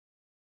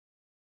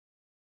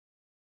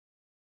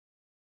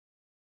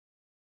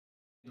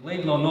The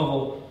Laidlaw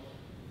novel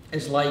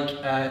is like,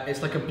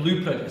 it's like a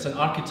blueprint, it's an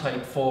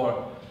archetype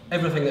for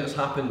everything that has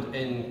happened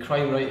in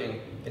crime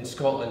writing in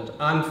Scotland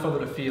and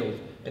further afield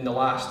in the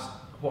last,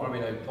 what are we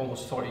now,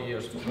 almost 40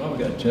 years. Well, I've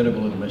got a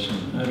terrible admission.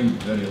 I read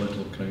very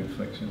little crime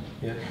fiction.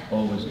 Yeah.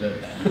 Always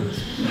did.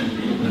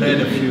 I read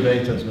a few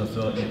writers and I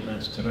thought, yeah,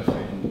 that's terrific,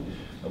 and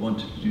I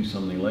wanted to do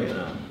something like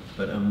that.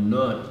 But I'm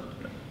not,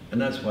 and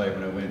that's why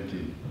when I went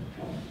to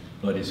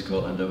bloody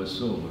Scotland I was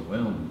so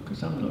overwhelmed,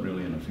 because I'm not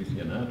really an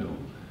aficionado.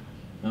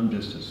 I'm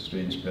just a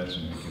strange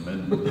person who came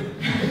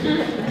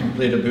in,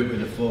 played a book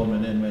with the form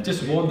and then went...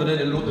 Just wandered in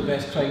and wrote the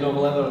best crime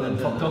novel ever and then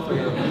fucked off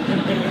again.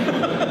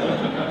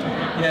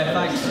 Yeah,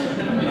 thanks.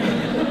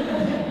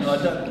 No, I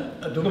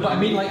don't. No, but I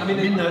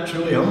mean that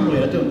truly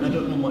humbly. I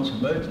don't know much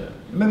about it.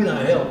 Maybe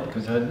that helped,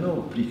 because I had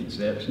no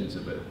preconceptions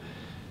about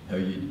how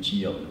you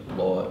gee up the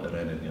plot or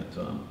anything. I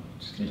thought, I'm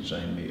just going to try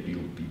and make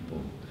real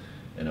people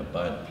in a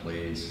bad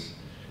place,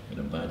 in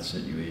a bad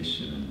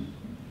situation,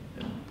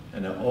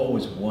 and I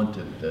always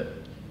wanted that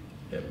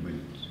that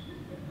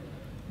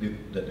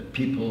the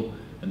people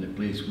and the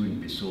place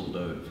wouldn't be sold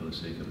out for the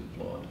sake of the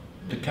plot.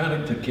 The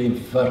character came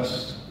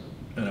first,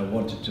 and I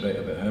wanted to write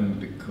about him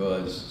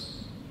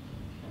because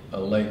I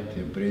liked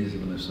the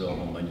abrasiveness of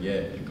him and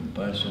yet the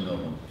compassion of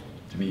him.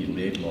 To me,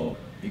 Laidlaw,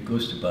 he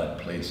goes to bad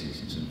places,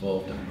 he's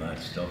involved in bad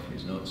stuff,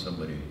 he's not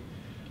somebody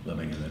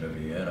living in the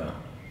Riviera.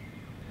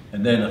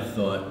 And then I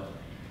thought,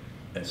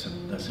 that's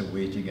a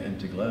way to get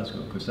into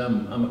Glasgow, because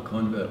I'm a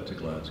convert to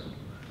Glasgow.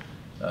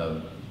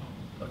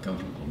 I come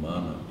from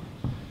Kilmarnock,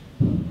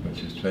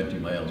 which is 20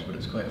 miles, but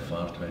it's quite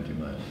far, 20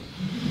 miles.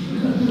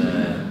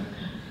 And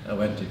I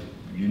went to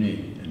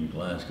uni in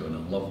Glasgow and I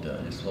loved it.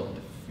 I just loved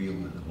the feel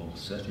of the whole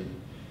city.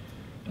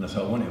 And I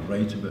thought, I want to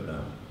write about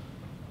that.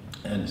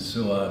 And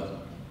so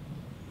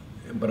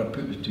but I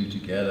put the two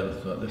together. I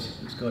thought,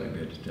 it's got to be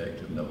a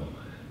detective novel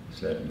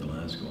set in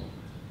Glasgow.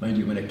 Mind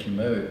you, when it came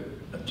out,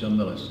 a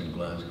journalist in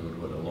Glasgow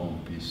wrote a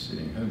long piece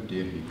saying, how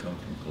dare he come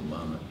from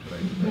Kilmarnock to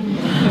write about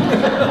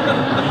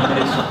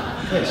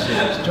it.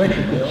 It's 20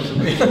 miles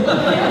away.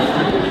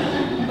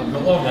 I've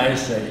got long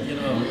eyesight, you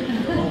know,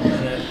 I've got long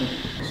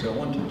eyesight. So I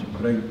wanted to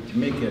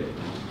make it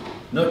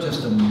not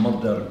just a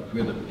murder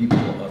where the people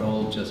are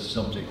all just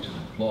subject to the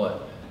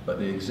plot, but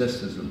they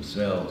exist as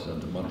themselves and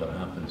the murder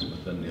happens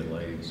within their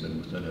lives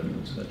and within a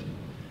real city.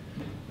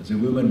 There's a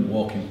woman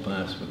walking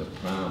past with a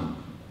pram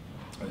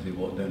as they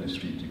walk down the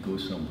street to go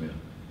somewhere.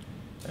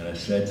 And I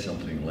said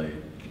something like,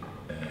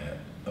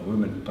 a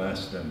woman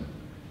passed them,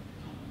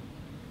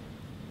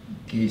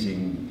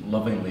 gazing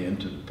lovingly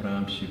into the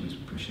pram she was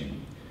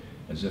pushing,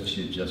 as if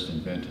she had just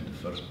invented the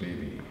first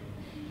baby.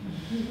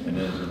 And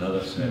there's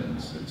another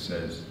sentence that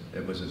says,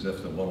 it was as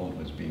if the world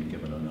was being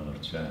given another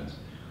chance.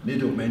 They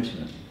don't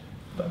mention it,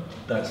 but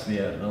that's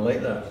there. And I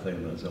like that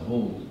thing, there's a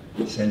whole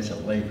sense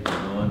of life going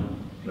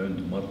on around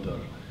the murder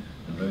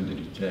and around the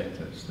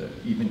detectives, that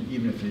even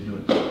if they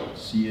don't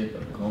see it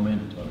or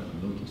comment on it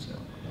or notice it,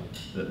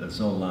 that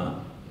there's all that,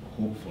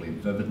 hopefully,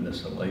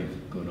 vividness of life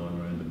going on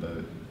around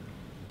about.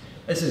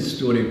 This is a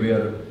story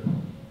where,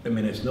 I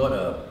mean, it's not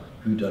a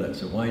whodunit,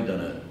 it's a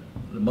whydunit.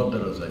 The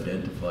murderer is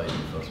identified in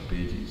the first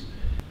pages.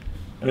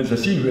 And it's a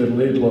scene where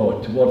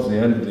Laidlaw, towards the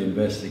end of the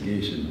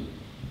investigation,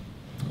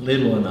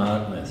 Laidlaw and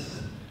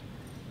Harkness,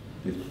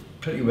 they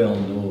pretty well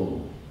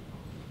know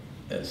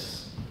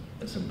it's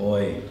a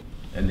boy,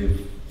 and they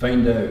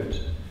find out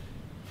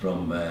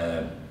from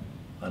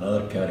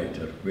another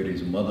character where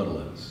his mother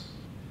lives.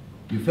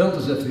 You felt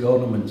as if the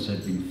ornaments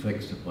had been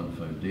fixed upon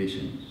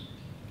foundations.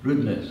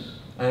 Rudeness,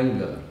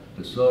 anger,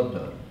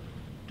 disorder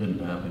didn't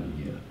happen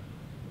here.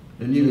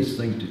 The nearest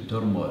thing to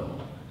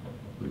turmoil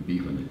would be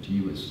when the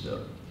tea was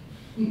stirred.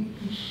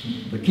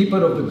 The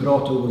keeper of the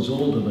grotto was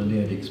older than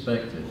they had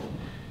expected.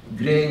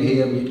 Greying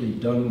hair, neatly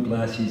done,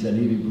 glasses, and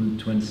navy blue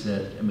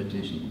twin-set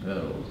imitation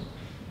pearls.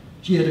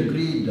 She had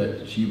agreed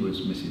that she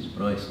was Mrs.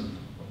 Bryson,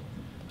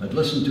 had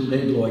listened to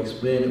Laidlaw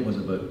explain it was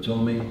about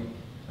Tommy,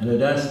 and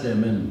had asked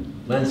them in,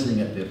 glancing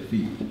at their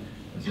feet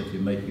as if they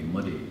might be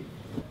muddy.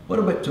 What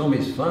about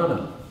Tommy's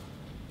father?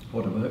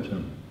 What about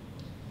him?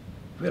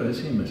 Where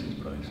is he,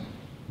 Mrs. Bryson?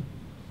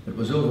 It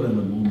was over in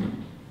a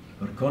moment.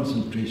 Her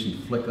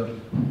concentration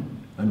flickered,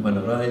 and when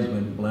her eyes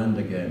went bland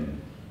again,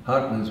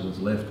 Harkness was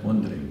left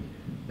wondering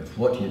if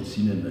what he had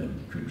seen in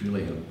them could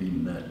really have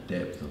been that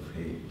depth of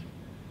hate.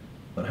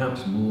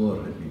 Perhaps more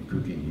had been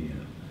cooking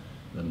here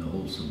than the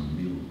wholesome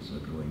meals a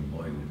growing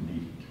boy would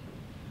need.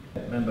 I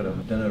remember a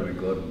dinner with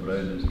Gordon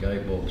Brown, this guy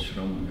Bob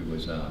Shrum, who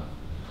was I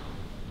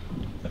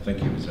think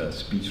he was a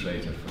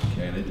speechwriter for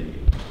Kennedy,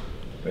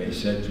 but he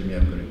said to me,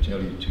 I'm going to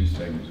tell you two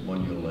things,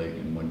 one you'll like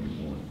and one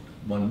you won't.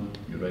 One,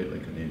 you write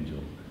like an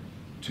angel.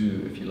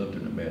 Two, if you lived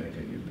in America,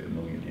 you'd be a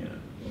millionaire.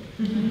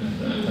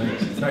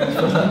 Thanks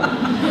for that.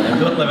 I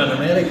don't live in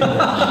America.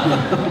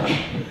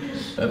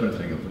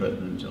 Everything I've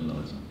written in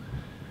journalism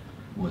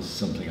was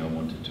something I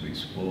wanted to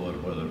explore,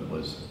 whether it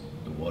was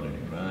the war in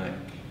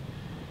Iraq,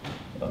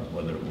 or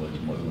whether it was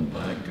my own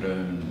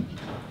background,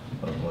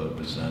 or whether it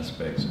was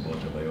aspects of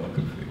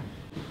autobiography.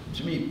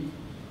 To me,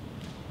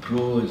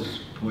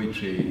 prose,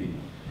 poetry,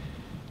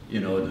 you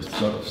know, the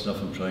sort of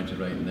stuff I'm trying to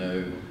write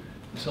now,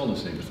 it's all the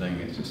same thing.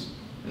 It's just,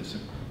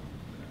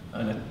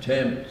 an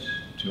attempt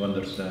to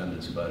understand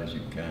as far as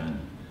you can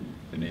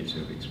the nature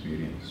of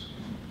experience,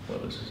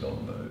 what this is all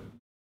about.